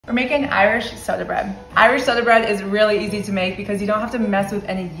We're making Irish soda bread. Irish soda bread is really easy to make because you don't have to mess with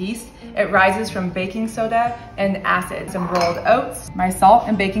any yeast. It rises from baking soda and acid. Some rolled oats, my salt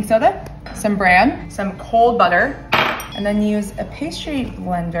and baking soda, some bran, some cold butter, and then use a pastry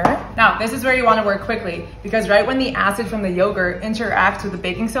blender. Now, this is where you want to work quickly because right when the acid from the yogurt interacts with the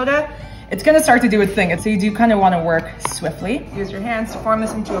baking soda, it's gonna start to do its thing. So you do kind of want to work swiftly. Use your hands to form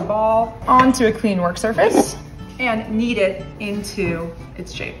this into a ball onto a clean work surface and knead it into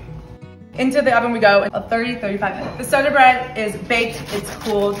its shape. Into the oven we go, 30-35 minutes. The soda bread is baked, it's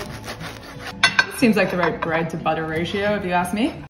cooled. Seems like the right bread to butter ratio if you ask me.